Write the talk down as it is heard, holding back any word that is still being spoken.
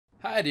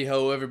Howdy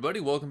ho everybody,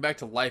 welcome back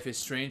to Life is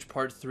Strange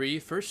Part 3.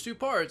 First two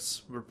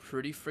parts were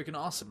pretty freaking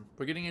awesome.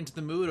 We're getting into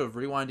the mood of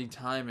rewinding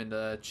time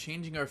and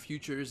changing our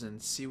futures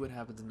and see what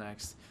happens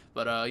next.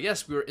 But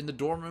yes, we're in the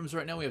dorm rooms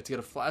right now. We have to get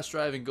a flash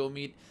drive and go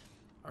meet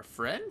our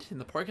friend in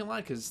the parking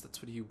lot because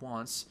that's what he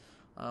wants.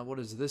 What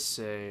does this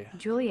say?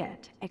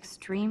 Juliet,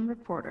 extreme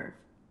reporter.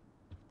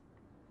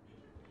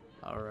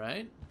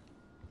 Alright.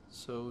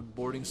 So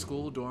boarding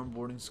school, dorm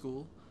boarding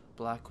school,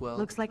 Blackwell.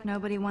 Looks like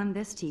nobody won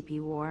this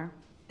TP war.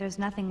 There's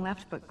nothing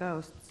left but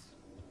ghosts.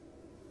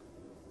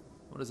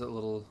 What is that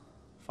little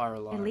fire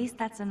alarm? At least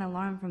that's an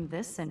alarm from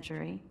this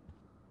century.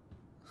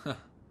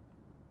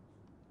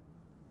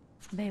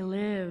 They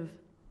live.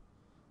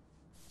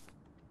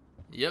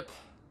 Yep.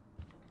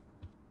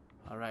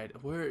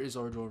 Alright, where is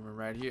our dorm room?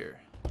 Right here.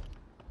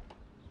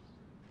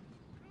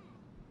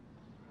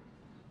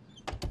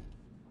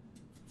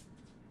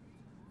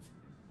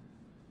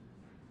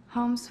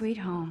 Home sweet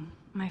home.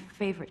 My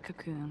favorite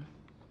cocoon.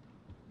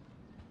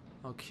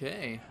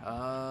 Okay,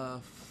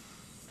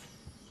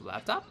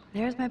 laptop?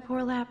 There's my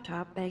poor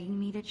laptop begging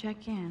me to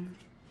check in.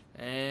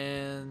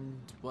 And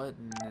what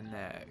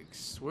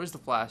next? Where's the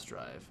flash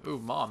drive? Ooh,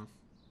 Mom.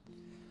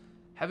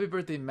 Happy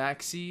birthday,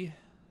 Maxine.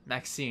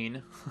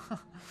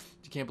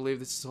 You can't believe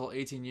this is a whole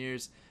 18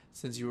 years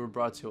since you were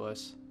brought to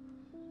us.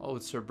 Oh,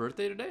 it's her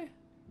birthday today?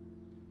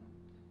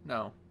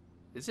 No.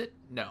 Is it?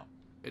 No.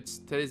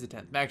 Today's the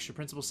 10th. Max, your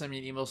principal sent me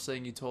an email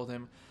saying you told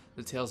him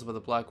the tales about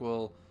the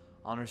Blackwell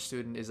honor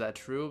student. Is that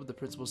true? The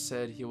principal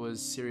said he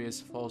was serious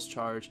false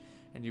charge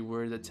and you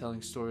worried that telling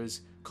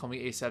stories. Call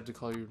me ASAP to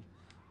call you.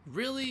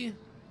 Really?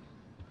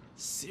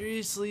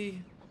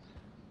 Seriously?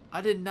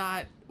 I did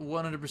not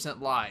 100%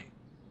 lie.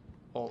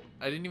 Well,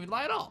 I didn't even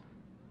lie at all.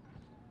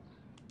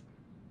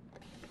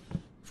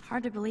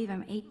 Hard to believe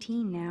I'm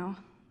 18 now.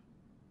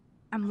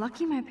 I'm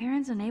lucky my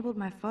parents enabled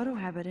my photo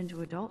habit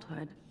into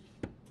adulthood.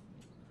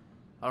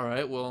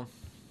 Alright, well,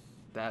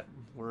 that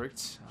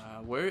worked.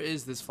 Where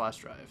is this flash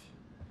drive?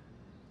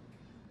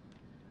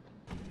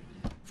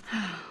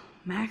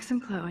 Max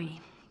and Chloe,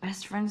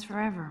 best friends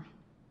forever.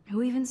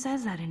 Who even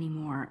says that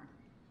anymore?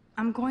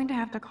 I'm going to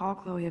have to call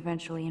Chloe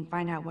eventually and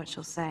find out what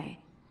she'll say.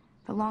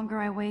 The longer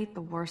I wait,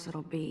 the worse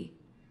it'll be.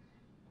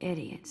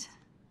 Idiot.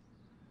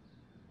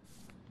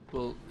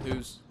 Well,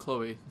 who's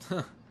Chloe?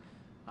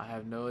 I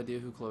have no idea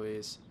who Chloe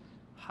is.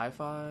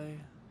 Hi-fi?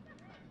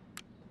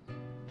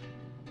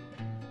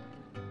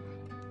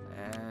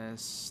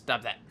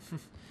 Stop that.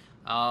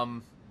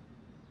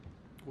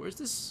 Where's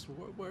this?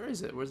 Where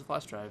is it? Where's the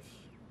flash drive?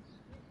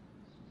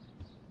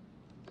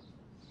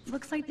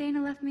 Looks like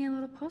Dana left me a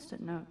little post-it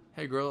note.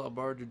 Hey girl, I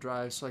borrowed your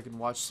drive so I can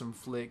watch some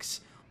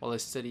flicks while I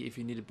study. If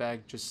you need a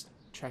bag, just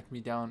track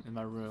me down in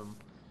my room.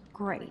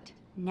 Great.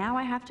 Now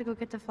I have to go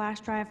get the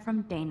flash drive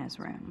from Dana's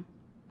room.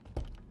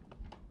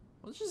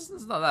 Well,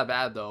 it's not that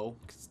bad though,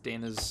 because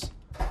Dana's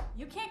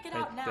You can't get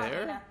right out now,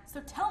 there. Dana. So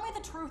tell me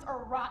the truth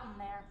or rot in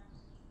there.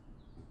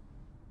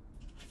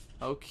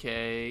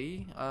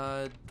 Okay,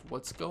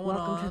 what's going on?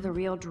 Welcome to the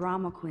real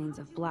drama queens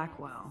of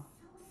Blackwell.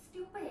 So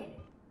stupid.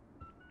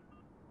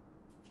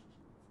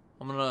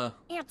 I'm gonna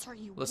Answer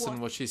you. listen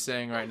to what she's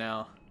saying right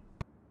now.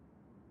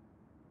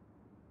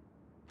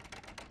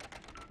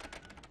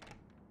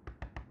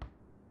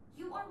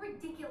 You are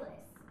ridiculous.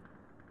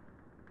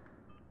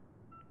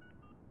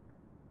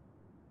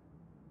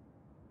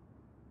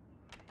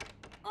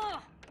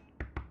 Ugh.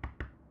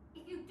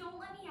 If you don't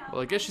let me out.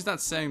 Well, I guess she's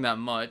not saying that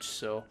much,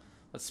 so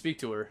let's speak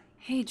to her.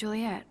 Hey,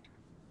 Juliet.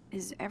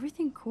 Is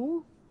everything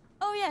cool?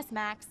 Oh yes,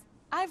 Max.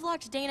 I've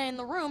locked Dana in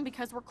the room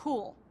because we're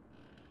cool.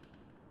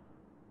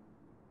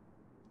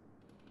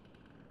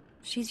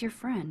 She's your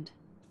friend.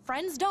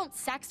 Friends don't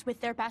sex with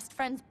their best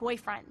friend's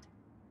boyfriend.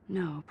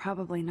 No,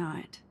 probably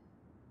not.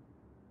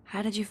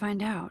 How did you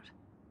find out?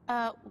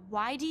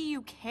 Why do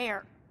you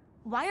care?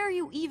 Why are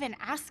you even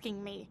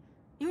asking me?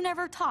 You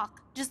never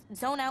talk, just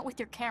zone out with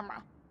your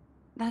camera.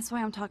 That's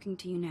why I'm talking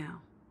to you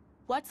now.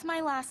 What's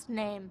my last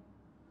name?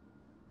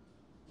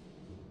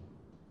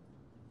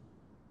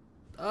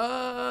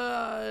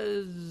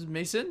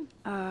 Mason?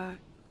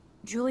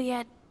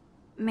 Juliet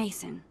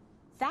Mason.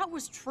 That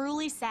was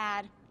truly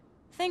sad.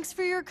 Thanks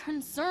for your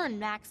concern,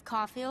 Max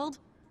Caulfield.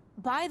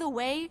 By the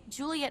way,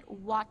 Juliet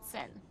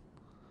Watson.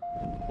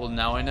 Well,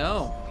 now I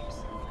know.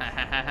 Ha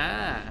ha ha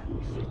ha.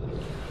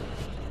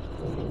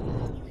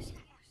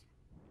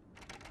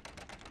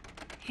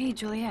 Hey,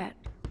 Juliet.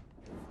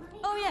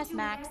 Oh yes,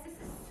 Max.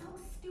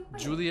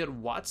 Juliet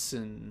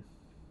Watson.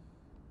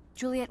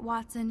 Juliet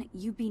Watson,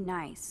 you be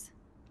nice.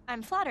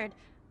 I'm flattered.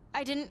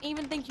 I didn't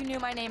even think you knew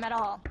my name at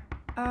all.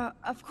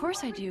 Of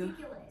course I do.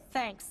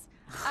 Thanks.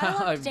 I I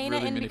locked Dana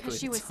really in because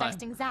she was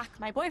manipulated time. sexting Zach,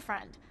 my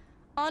boyfriend.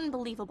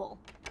 Unbelievable.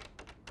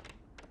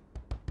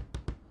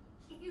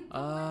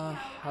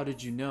 How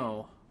did you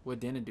know? Would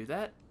Dana do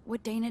that?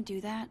 Would Dana do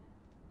that?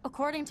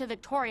 According to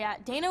Victoria,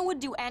 Dana would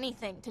do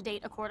anything to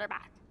date a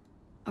quarterback.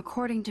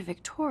 According to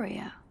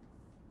Victoria.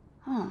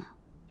 Huh.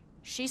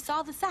 She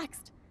saw the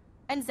sext,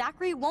 and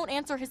Zachary won't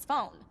answer his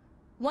phone.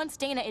 Once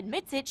Dana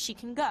admits it, she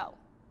can go.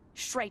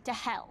 Straight to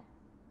hell.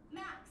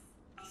 Max,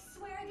 I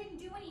swear I didn't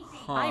do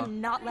Huh.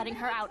 I'm not letting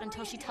her out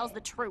until she tells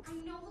the truth. I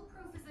know the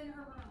proof is in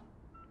her room.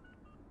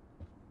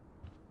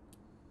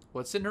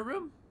 What's in her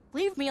room?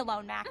 Leave me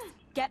alone, Max.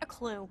 Get a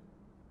clue.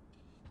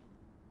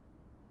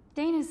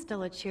 Dana's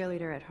still a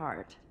cheerleader at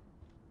heart.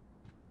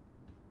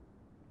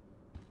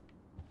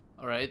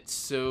 Alright,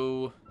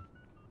 so...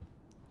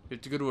 You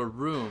have to go to a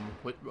room.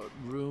 What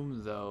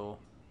room, though?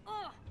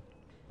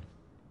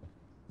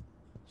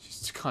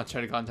 She's trying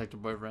to contact her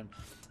boyfriend.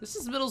 This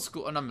is middle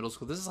school. Oh, not middle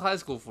school. This is high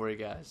school for you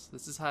guys.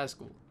 This is high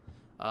school.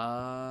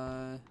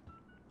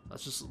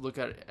 Let's just look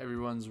at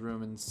everyone's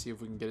room and see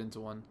if we can get into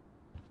one.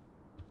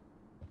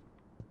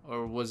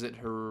 Or was it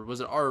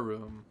our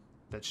room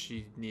that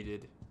she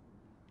needed?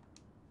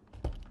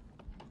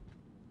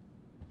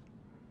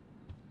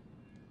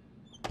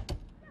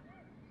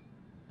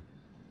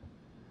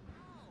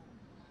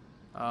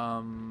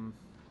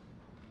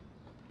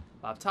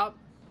 Laptop?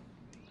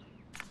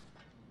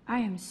 I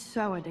am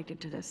so addicted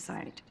to this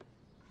site.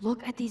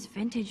 Look at these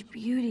vintage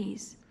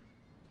beauties.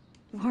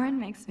 Warren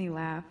makes me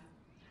laugh.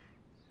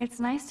 It's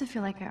nice to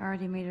feel like I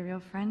already made a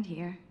real friend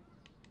here.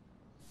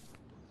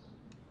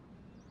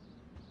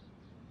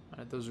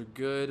 Alright, those are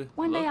good.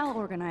 One day I'll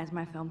organize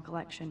my film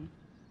collection.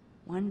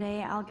 One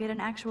day I'll get an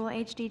actual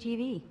HD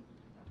TV.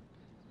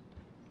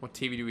 What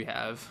TV do we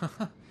have?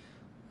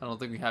 I don't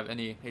think we have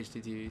any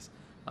HD TVs.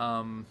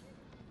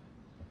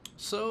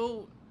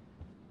 So,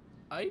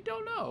 I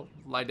don't know.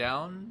 Lie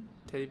down,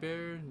 teddy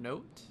bear,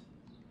 note.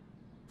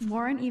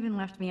 Warren even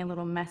left me a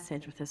little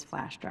message with his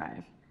flash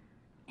drive.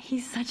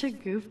 He's such a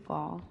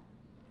goofball.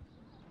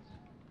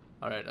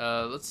 Alright,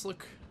 let's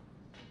look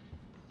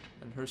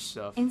at her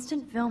stuff.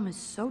 Instant film is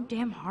so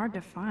damn hard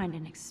to find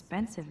and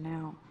expensive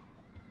now.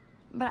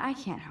 But I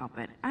can't help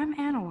it. I'm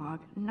analog,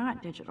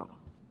 not digital.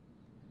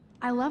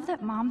 I love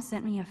that Mom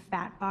sent me a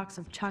fat box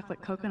of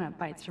chocolate coconut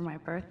bites for my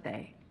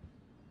birthday.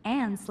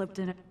 And slipped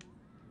in a...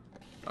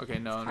 Okay,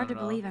 no. Hard to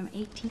believe I'm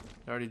 18.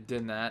 I already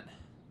did that.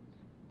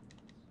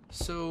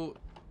 So,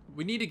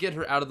 we need to get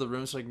her out of the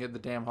room so I can get the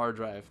damn hard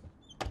drive.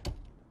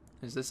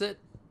 Is this it?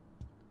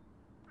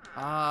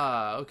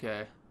 Ah,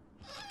 okay.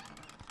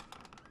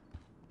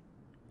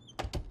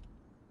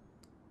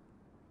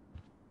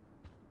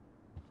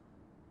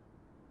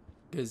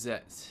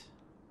 Gazette.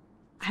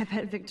 I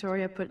bet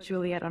Victoria put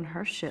Juliet on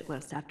her shit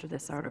list after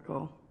this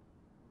article.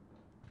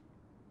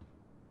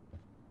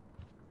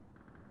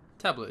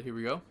 Tablet, here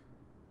we go.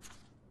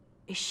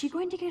 Is she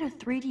going to get a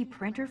 3D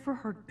printer for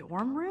her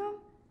dorm room?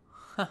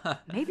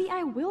 Maybe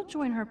I will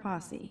join her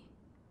posse.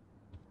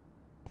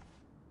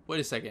 Wait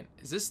a second.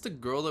 Is this the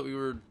girl that we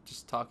were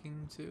just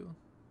talking to?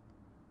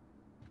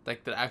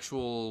 Like the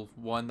actual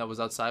one that was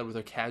outside with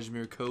her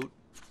cashmere coat?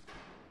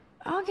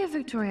 I'll give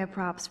Victoria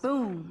props.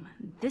 Boom.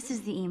 This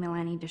is the email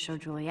I need to show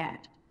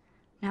Juliet.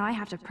 Now I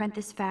have to print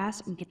this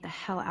fast and get the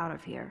hell out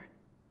of here.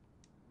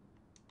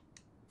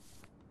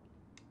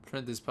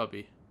 Print this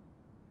puppy.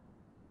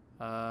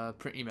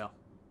 Print email.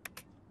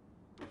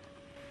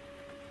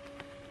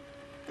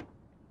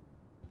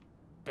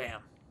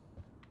 Bam.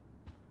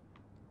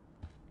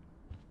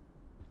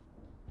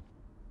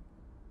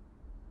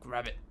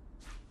 Grab it.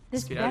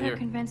 This Get out of better here.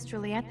 convince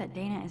Juliet that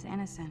Dana is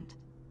innocent.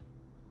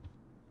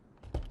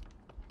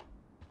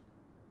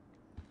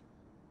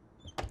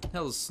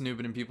 Hell is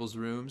snooping in people's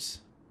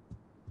rooms.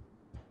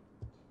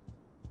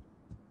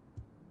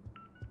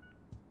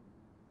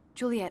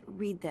 Juliet,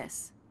 read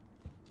this.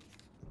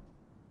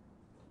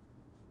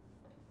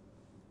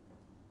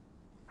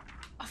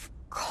 Of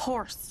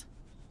course.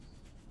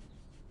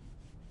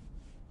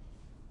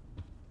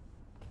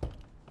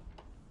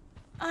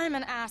 I'm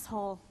an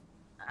asshole.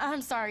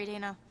 I'm sorry,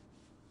 Dana.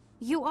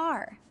 You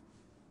are.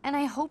 And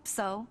I hope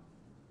so.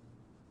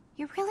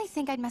 You really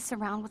think I'd mess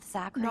around with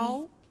Zachary?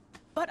 No,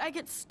 but I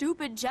get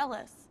stupid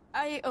jealous.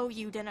 I owe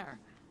you dinner.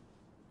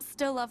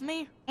 Still love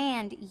me?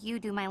 And you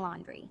do my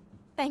laundry.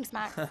 Thanks,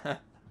 Max.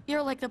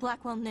 You're like the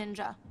Blackwell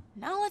Ninja.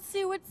 Now let's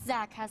see what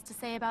Zach has to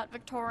say about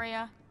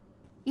Victoria.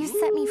 You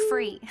set me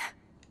free.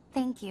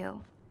 Thank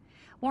you.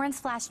 Warren's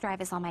flash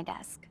drive is on my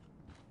desk.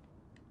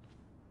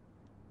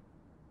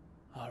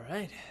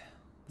 Alright.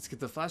 Let's get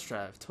the flash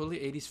drive. Totally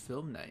 80s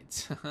film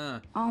night.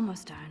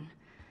 Almost done.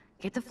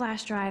 Get the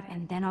flash drive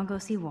and then I'll go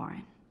see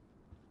Warren.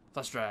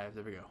 Flash drive.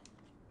 There we go.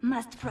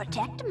 Must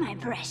protect my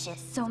precious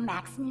so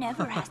Max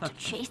never has to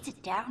chase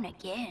it down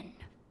again.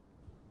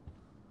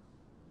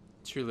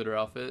 Cheerleader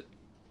outfit.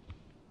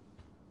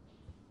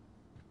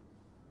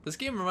 This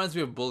game reminds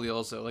me of Bully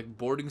also, like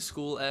boarding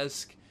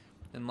school-esque,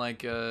 and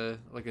like a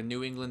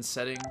New England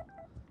setting.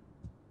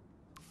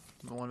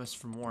 One message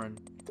from Warren.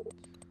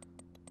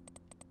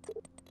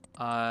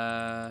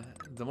 The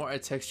more I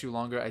text you,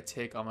 longer I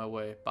take on my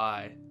way.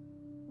 Bye.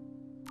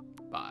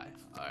 Bye.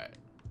 All right.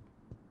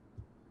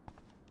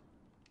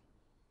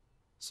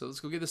 So let's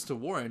go get this to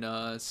Warren.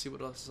 See what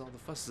else all the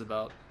fuss is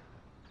about.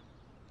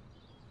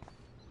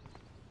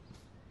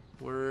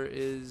 Where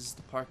is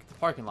the park? The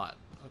parking lot.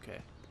 Okay.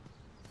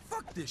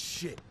 Fuck this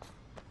shit.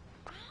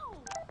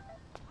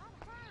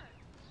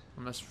 A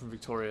message from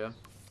Victoria.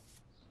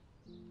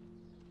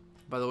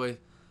 By the way,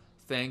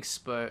 thanks,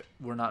 but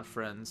we're not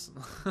friends.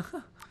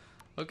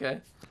 Okay.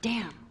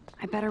 Damn,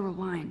 I better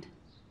rewind.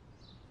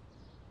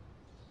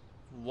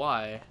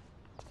 Why?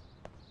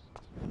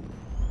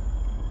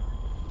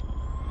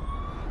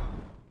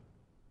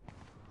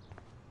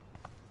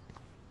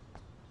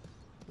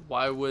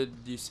 Why would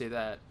you say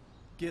that?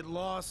 Get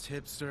lost,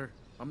 hipster.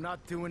 I'm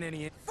not doing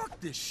any. Fuck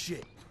this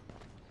shit.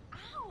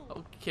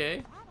 Ow! Okay.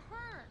 That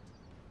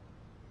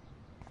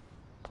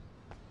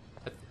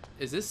hurt.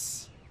 Is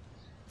this...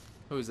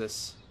 Who is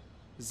this?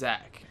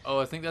 Zach. Oh,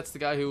 I think that's the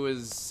guy who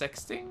was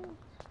sexting?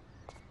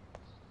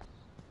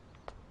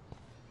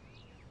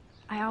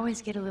 I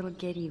always get a little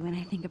giddy when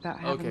I think about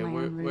having Okay, my own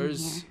room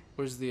here.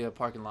 where's the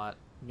parking lot?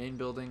 Main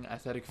building,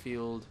 athletic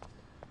field.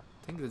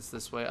 I think it's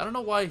this way. I don't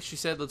know why she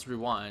said let's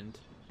rewind.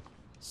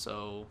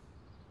 So...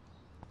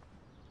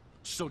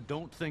 So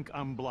don't think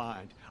I'm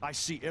blind. I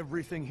see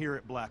everything here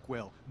at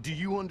Blackwell. Do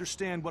you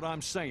understand what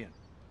I'm saying?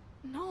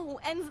 No,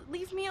 and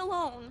leave me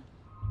alone.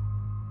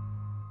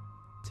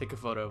 Take a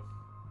photo.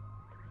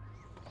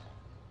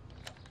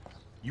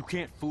 You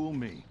can't fool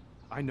me.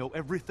 I know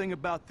everything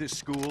about this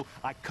school.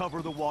 I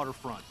cover the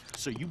waterfront.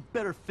 So you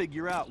better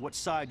figure out what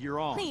side you're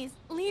on. Please,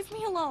 leave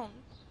me alone.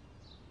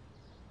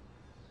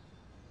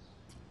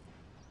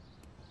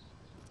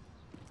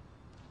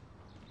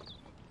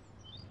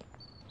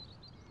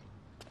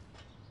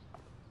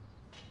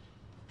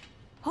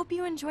 Hope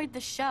you enjoyed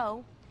the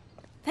show.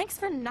 Thanks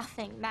for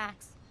nothing,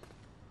 Max.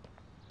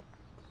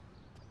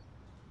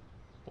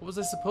 What was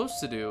I supposed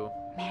to do?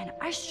 Man,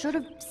 I should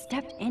have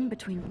stepped in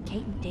between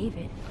Kate and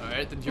David.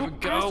 Alright, then here we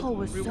That go. asshole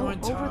was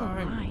Rewind so over the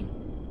time. line.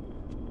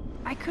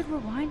 I could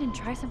rewind and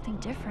try something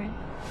different.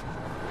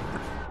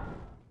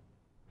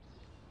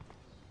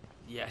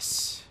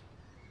 Yes.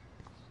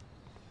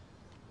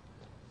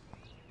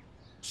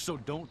 So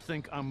don't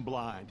think I'm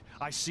blind.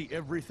 I see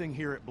everything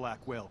here at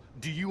Blackwell.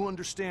 Do you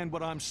understand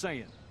what I'm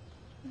saying?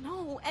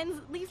 No,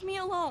 and leave me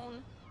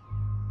alone.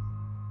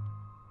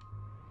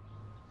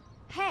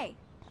 Hey,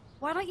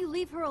 why don't you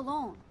leave her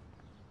alone?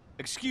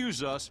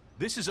 Excuse us,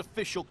 this is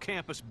official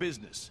campus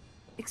business.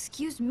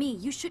 Excuse me,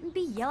 you shouldn't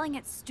be yelling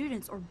at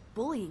students or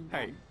bullying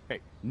them.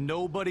 Hey,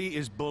 nobody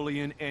is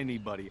bullying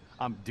anybody.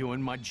 I'm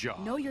doing my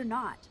job. No, you're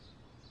not.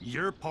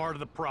 You're part of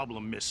the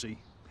problem, Missy.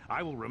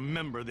 I will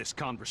remember this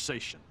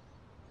conversation.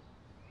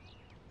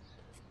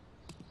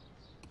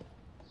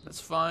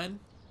 That's fine.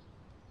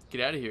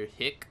 Get out of here,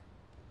 hick.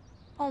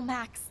 Oh,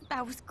 Max,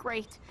 that was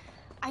great.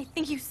 I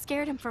think you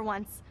scared him for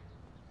once.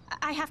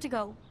 I have to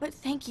go, but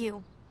thank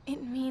you.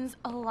 It means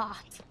a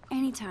lot.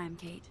 Anytime,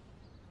 Kate.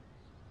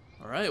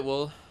 Alright,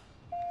 well,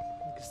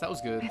 I guess that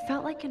was good. I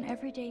felt like an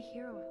everyday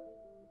hero.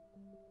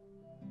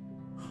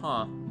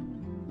 Huh.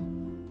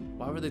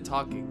 Why were they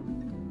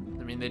talking?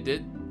 I mean,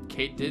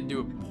 Kate did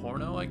do a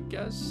porno, I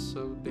guess,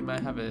 so they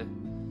might have a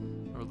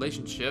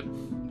relationship.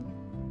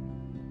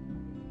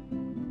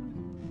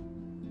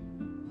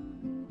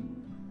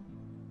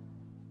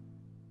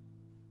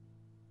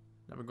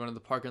 Now we're going to the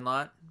parking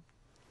lot.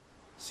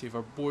 See if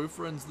our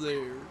boyfriend's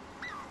there.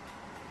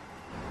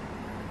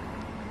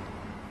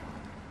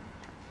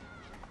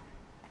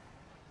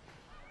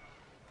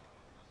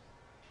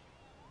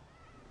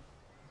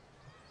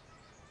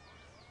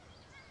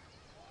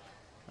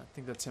 I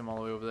think that's him all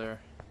the way over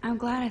there. I'm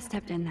glad I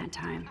stepped in that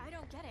time. I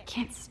don't get it.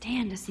 Can't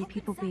stand to see How could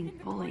people Zack being and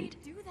Victoria bullied.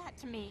 do that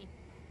to me?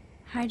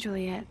 Hi,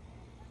 Juliet.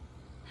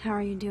 How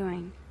are you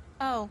doing?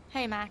 Oh,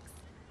 hey, Max.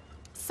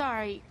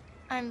 Sorry,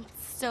 I'm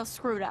still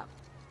screwed up.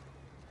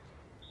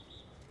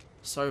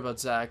 Sorry about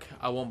Zach.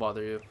 I won't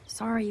bother you.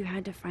 Sorry you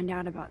had to find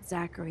out about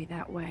Zachary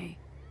that way.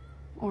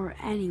 Or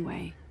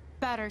anyway.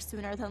 Better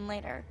sooner than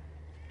later.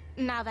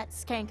 Now that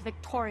skank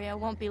Victoria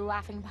won't be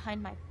laughing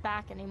behind my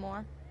back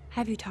anymore.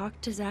 Have you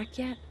talked to Zach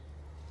yet?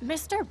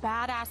 Mr.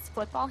 Badass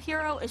Football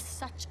Hero is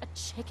such a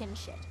chicken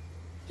shit.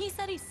 He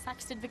said he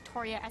sexted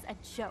Victoria as a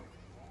joke.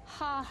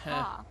 Ha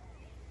ha.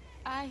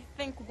 I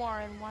think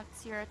Warren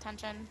wants your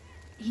attention.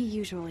 He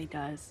usually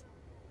does.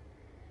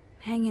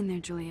 Hang in there,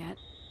 Juliet.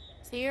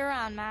 See you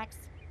around, Max.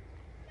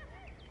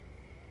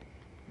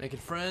 Making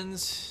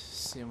friends,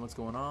 seeing what's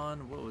going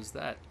on. What was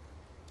that?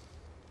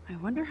 I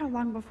wonder how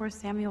long before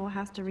Samuel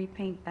has to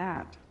repaint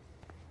that.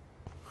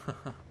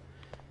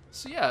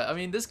 So yeah, I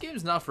mean, this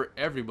game's not for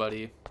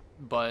everybody,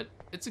 but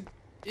it's an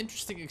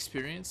interesting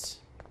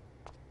experience.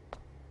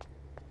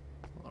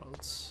 What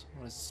is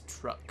this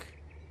truck?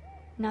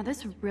 Now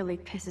this really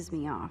pisses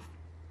me off.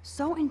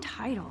 So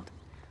entitled.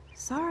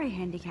 Sorry,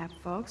 handicapped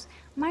folks.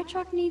 My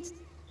truck needs...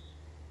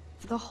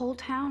 The whole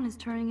town is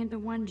turning into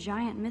one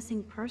giant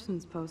missing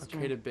persons poster.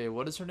 Arcade Bay.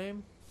 What is her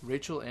name?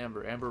 Rachel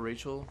Amber. Amber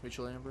Rachel?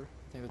 Rachel Amber?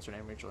 I think that's her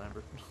name, Rachel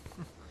Amber.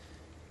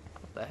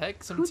 What the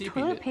heck? Some Who TP'd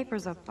toilet it.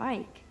 papers a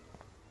bike?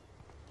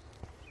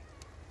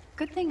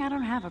 Good thing I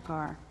don't have a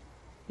car.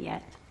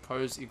 Yet.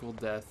 Cars equal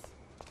death.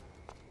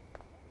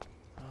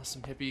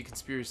 Some hippie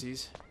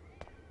conspiracies.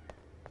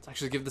 Let's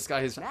actually give this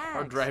guy his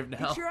hard drive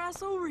now. Get your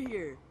ass over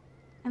here.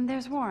 And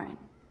there's Warren.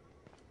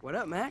 What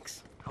up,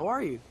 Max? How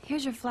are you?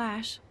 Here's your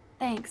flash.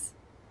 Thanks.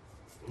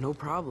 No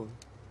problem.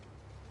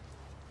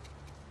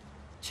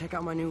 Check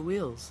out my new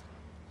wheels.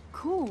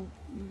 Cool.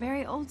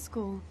 Very old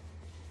school.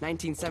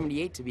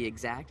 1978 to be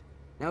exact.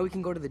 Now we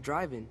can go to the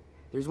drive-in.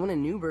 There's one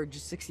in Newburgh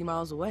just 60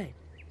 miles away.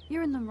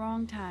 You're in the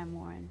wrong time,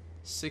 Warren.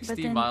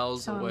 60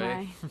 miles so am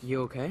away. I.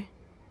 You okay?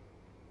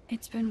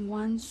 It's been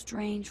one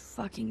strange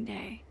fucking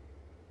day.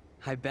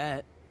 I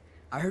bet.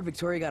 I heard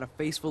Victoria got a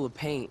face full of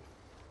paint.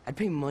 I'd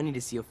pay money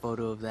to see a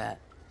photo of that.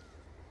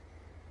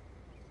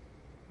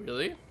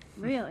 Really?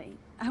 Really?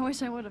 I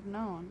wish I would have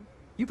known.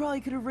 You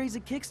probably could have raised a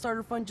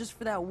Kickstarter fund just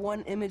for that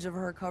one image of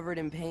her covered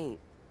in paint.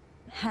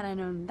 Had I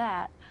known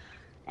that.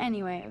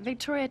 Anyway,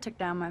 Victoria took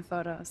down my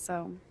photo,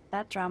 so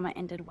that drama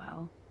ended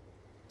well.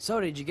 So,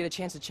 did you get a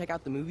chance to check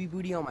out the movie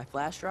booty on my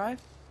flash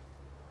drive?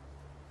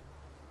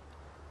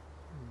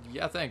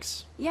 Yeah,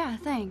 thanks. Yeah,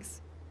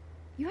 thanks.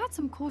 You had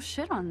some cool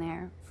shit on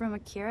there, from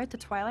Akira to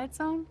Twilight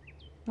Zone,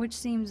 which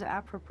seems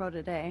apropos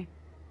today.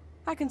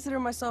 I consider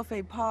myself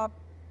a pop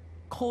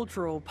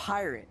cultural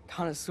pirate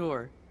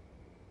connoisseur.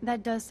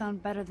 That does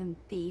sound better than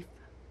thief.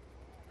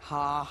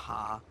 Ha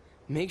ha.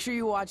 Make sure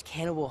you watch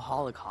Cannibal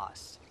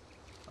Holocaust.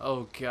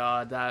 Oh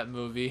god, that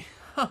movie.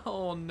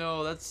 Oh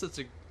no, that's such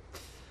a...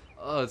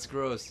 Oh, it's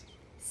gross.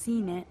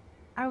 Seen it.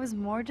 I was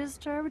more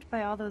disturbed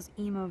by all those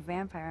emo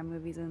vampire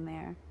movies in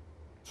there.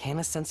 Can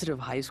a sensitive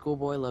high school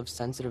boy love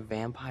sensitive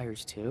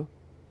vampires too?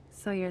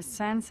 So you're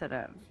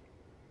sensitive.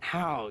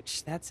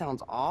 Ouch, that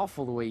sounds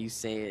awful the way you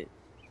say it.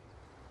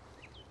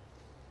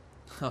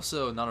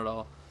 Also, not at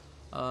all.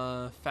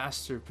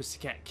 Faster,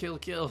 pussycat, kill,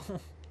 kill.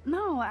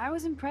 No, I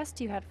was impressed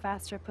you had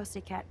faster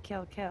pussycat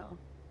kill kill.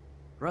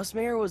 Russ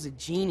Meyer was a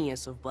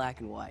genius of black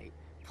and white.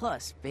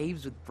 Plus,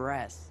 babes with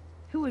breasts.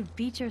 Who would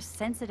beat your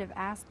sensitive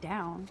ass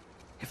down?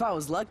 If I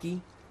was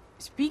lucky.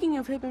 Speaking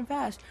of hip and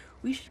fast,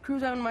 we should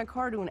cruise out in my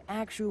car to an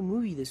actual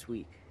movie this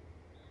week.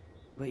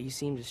 But you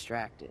seem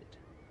distracted.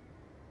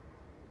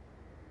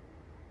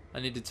 I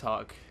need to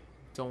talk.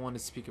 Don't want to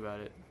speak about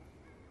it.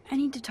 I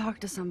need to talk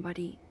to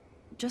somebody,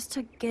 just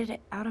to get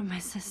it out of my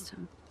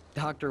system.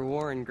 Dr.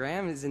 Warren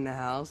Graham is in the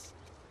house.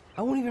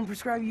 I won't even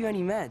prescribe you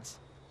any meds.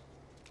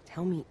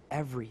 Tell me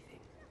everything.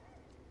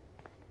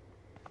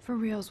 For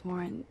reals,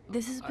 Warren,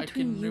 this is I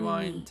between can you and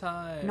rewind me,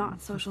 time.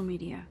 not social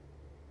media.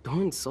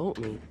 Don't insult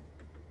me.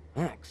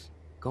 Max,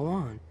 go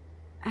on.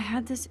 I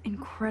had this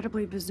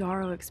incredibly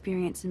bizarro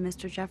experience in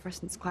Mr.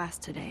 Jefferson's class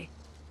today.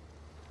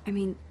 I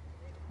mean,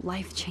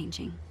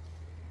 life-changing.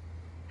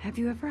 Have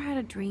you ever had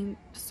a dream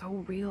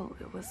so real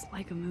it was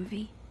like a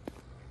movie?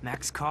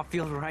 Max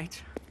Caulfield,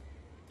 right?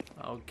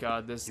 Oh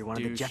god, this You're one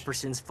of the douche.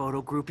 Jefferson's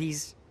photo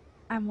groupies?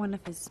 I'm one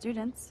of his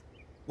students.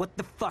 What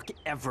the fuck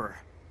ever?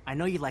 I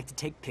know you like to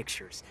take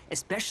pictures,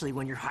 especially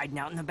when you're hiding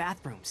out in the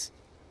bathrooms.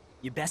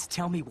 You best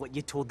tell me what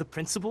you told the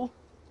principal.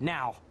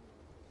 Now.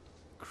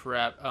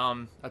 Crap,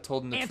 I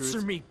told him the truth.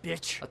 Answer me,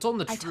 bitch! I told him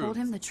the I truth. told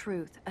him the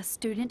truth. A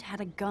student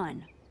had a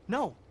gun.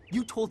 No,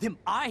 you told him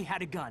I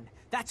had a gun.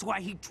 That's why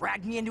he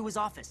dragged me into his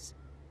office.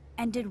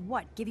 And did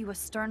what? Give you a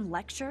stern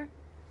lecture?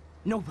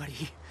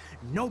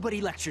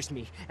 Nobody lectures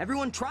me.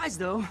 Everyone tries,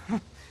 though.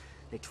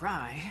 They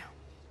try.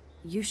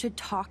 You should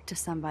talk to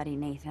somebody,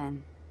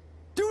 Nathan.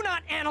 Do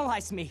not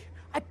analyze me!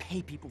 I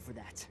pay people for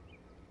that.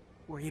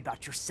 Worry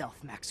about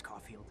yourself, Max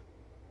Caulfield.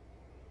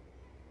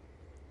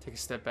 Take a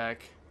step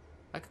back.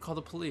 I could call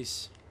the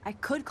police. I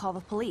could call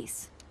the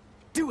police.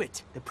 Do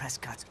it! The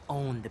Prescotts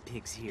own the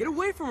pigs here. Get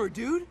away from her,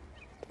 dude!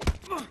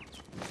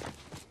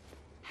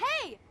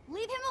 Hey!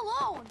 Leave him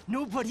alone!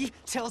 Nobody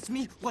tells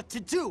me what to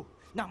do!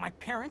 Not my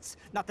parents,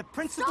 not the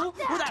principal,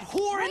 or that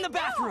whore in the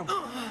bathroom!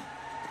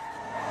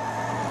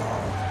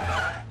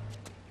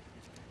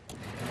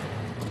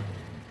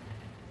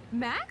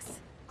 Max?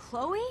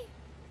 Chloe?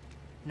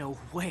 No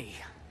way.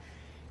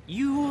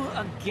 You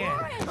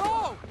again.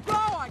 Go! Go!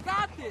 I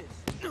got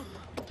this!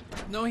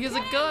 No, he has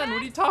a gun.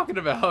 What are you talking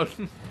about?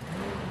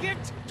 Get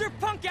your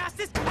punk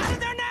asses out of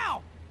there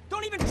now!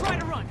 Don't even try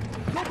to run!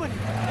 Nobody!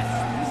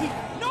 That's me.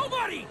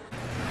 Nobody!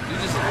 You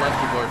just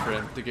left your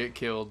boyfriend to get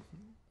killed.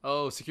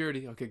 Oh,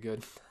 security. Okay,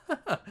 good.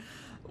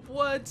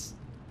 What?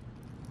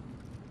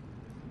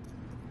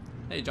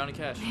 Hey, Johnny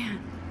Cash. Man,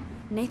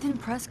 Nathan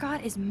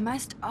Prescott is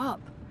messed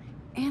up.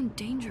 And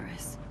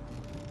dangerous.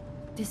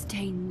 This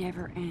day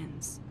never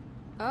ends.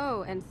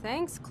 Oh, and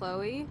thanks,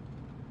 Chloe.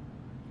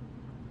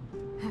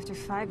 After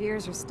 5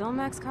 years, you're still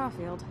Max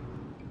Caulfield.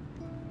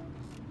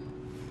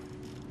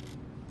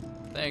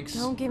 Thanks.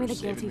 Don't give me for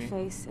the guilty saving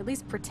me. face. At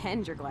least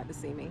pretend you're glad to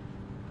see me.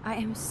 I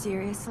am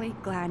seriously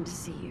glad to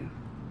see you.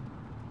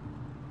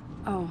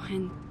 Oh,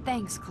 and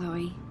thanks,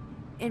 Chloe.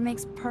 It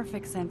makes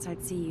perfect sense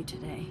I'd see you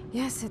today.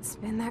 Yes, it's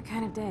been that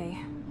kind of day.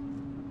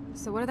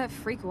 So what did that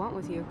freak want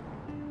with you?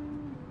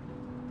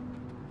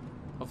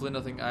 Hopefully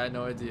nothing. I had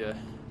no idea.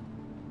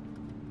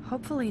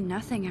 Hopefully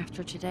nothing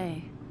after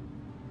today.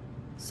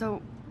 So,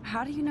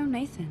 how do you know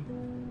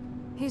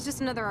Nathan? He's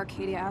just another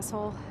Arcadia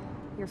asshole.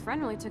 Your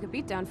friend really took a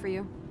beat down for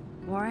you.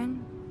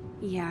 Warren?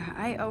 Yeah,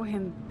 I owe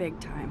him big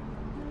time.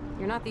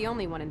 You're not the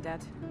only one in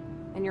debt.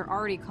 And you're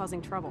already causing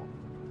trouble.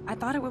 I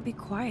thought it would be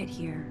quiet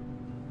here.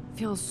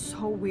 Feels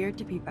so weird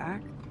to be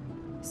back.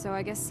 So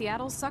I guess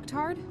Seattle sucked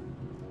hard?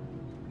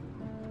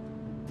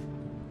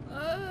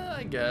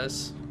 I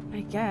guess.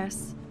 I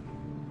guess.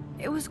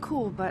 It was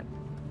cool, but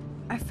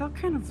I felt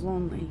kind of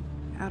lonely,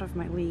 out of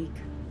my league.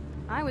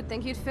 I would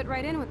think you'd fit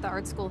right in with the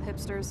art school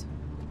hipsters.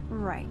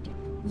 Right.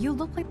 You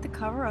look like the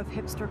cover of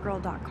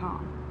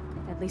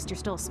hipstergirl.com. At least you're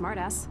still a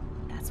smartass.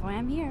 That's why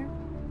I'm here.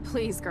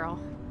 Please, girl.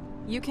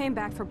 You came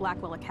back for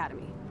Blackwell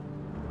Academy.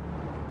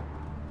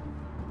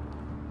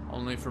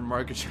 Only for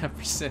Mark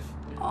Jefferson.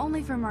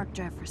 Only for Mark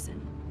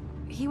Jefferson.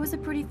 He was a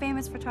pretty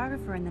famous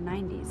photographer in the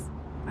 90s.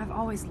 I've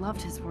always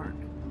loved his work.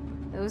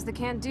 Those that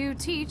can't do,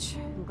 teach.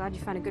 I'm glad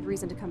you found a good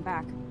reason to come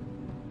back.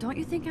 Don't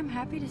you think I'm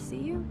happy to see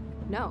you?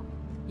 No.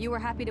 You were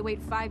happy to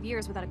wait 5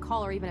 years without a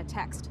call or even a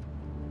text.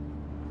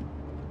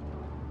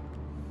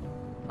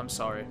 I'm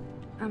sorry.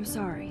 I'm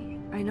sorry.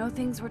 I know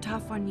things were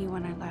tough on you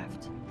when I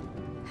left.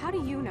 How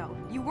do you know?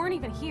 You weren't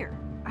even here.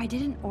 I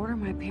didn't order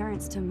my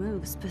parents to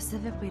move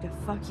specifically to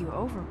fuck you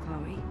over,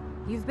 Chloe.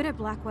 You've been at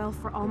Blackwell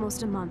for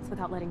almost a month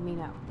without letting me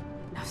know.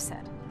 Enough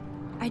said.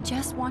 I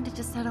just wanted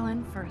to settle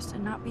in first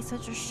and not be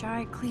such a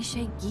shy,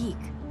 cliche geek.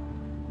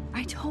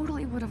 I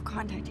totally would have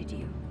contacted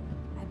you.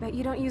 I bet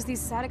you don't use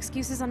these sad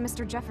excuses on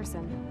Mr.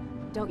 Jefferson.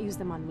 Don't use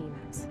them on me,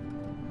 Max.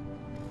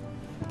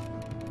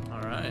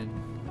 Alright.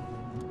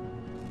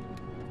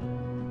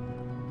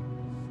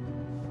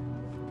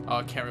 Oh,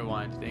 I can't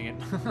rewind, dang it.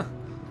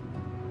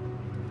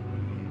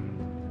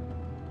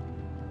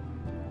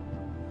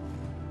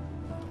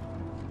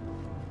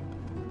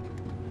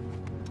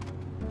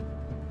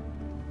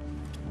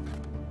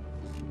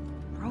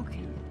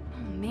 Broken. Oh,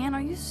 man, are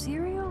you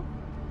serial?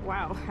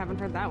 Wow, haven't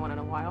heard that one in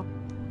a while.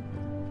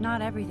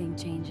 Not everything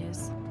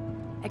changes.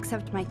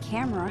 Except my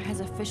camera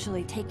has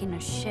officially taken a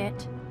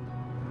shit.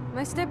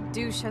 My step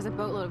douche has a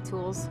boatload of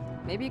tools.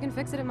 Maybe you can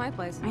fix it at my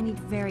place. I need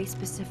very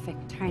specific,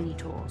 tiny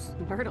tools.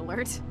 Nerd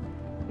alert.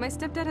 My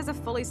stepdad has a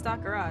fully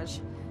stocked garage,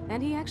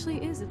 and he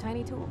actually is a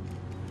tiny tool.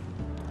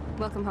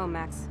 Welcome home,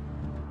 Max.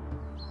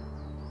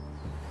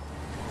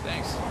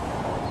 Thanks.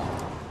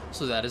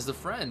 So that is the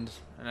friend.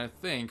 And I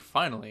think,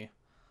 finally,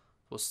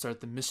 we'll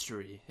start the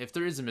mystery. If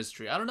there is a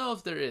mystery. I don't know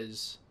if there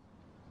is.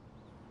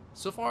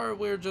 So far,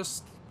 we're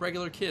just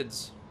regular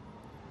kids.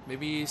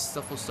 Maybe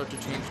stuff will start to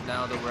change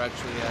now that we're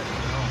actually at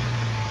home.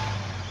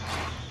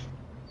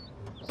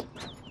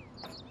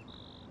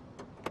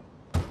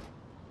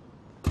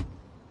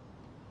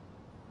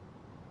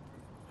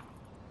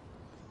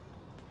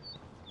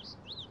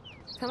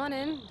 Come on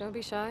in, don't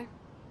be shy.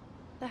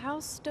 The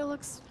house still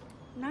looks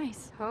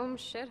nice. Home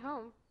shit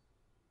home.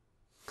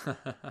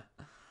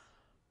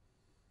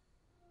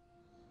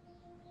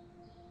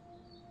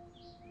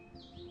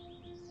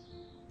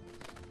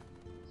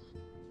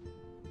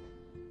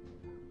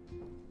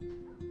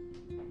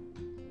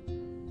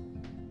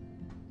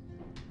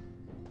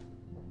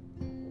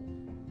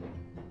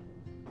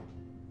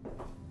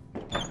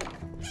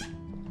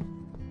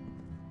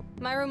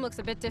 My room looks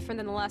a bit different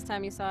than the last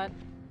time you saw it.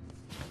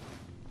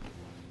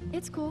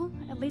 It's cool.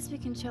 At least we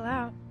can chill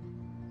out.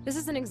 This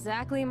isn't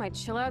exactly my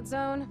chill-out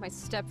zone. My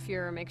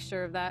step-Fuhrer makes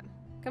sure of that.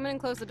 Come in and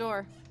close the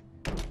door.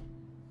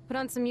 Put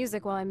on some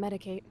music while I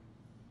medicate.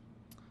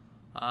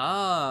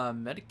 Ah,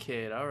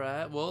 medicate.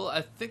 Alright. Well,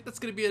 I think that's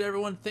going to be it,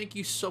 everyone. Thank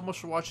you so much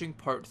for watching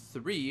part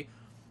 3.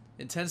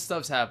 Intense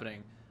stuff's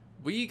happening.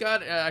 We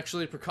got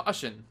actually a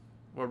precaution.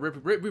 Or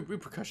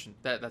repercussion.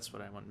 That's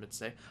what I wanted to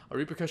say. A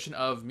repercussion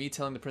of me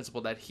telling the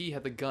principal that he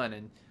had the gun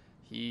and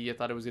he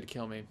thought it was going to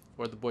kill me.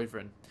 Or the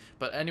boyfriend.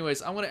 But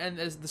anyways, I'm going to end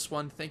this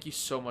one. Thank you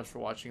so much for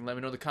watching. Let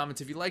me know in the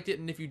comments if you liked it.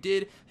 And if you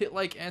did, hit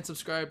like and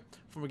subscribe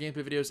for more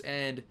gameplay videos.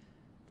 And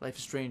Life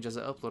is Strange as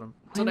I upload them.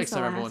 Until next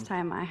time,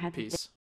 everyone. I had Peace.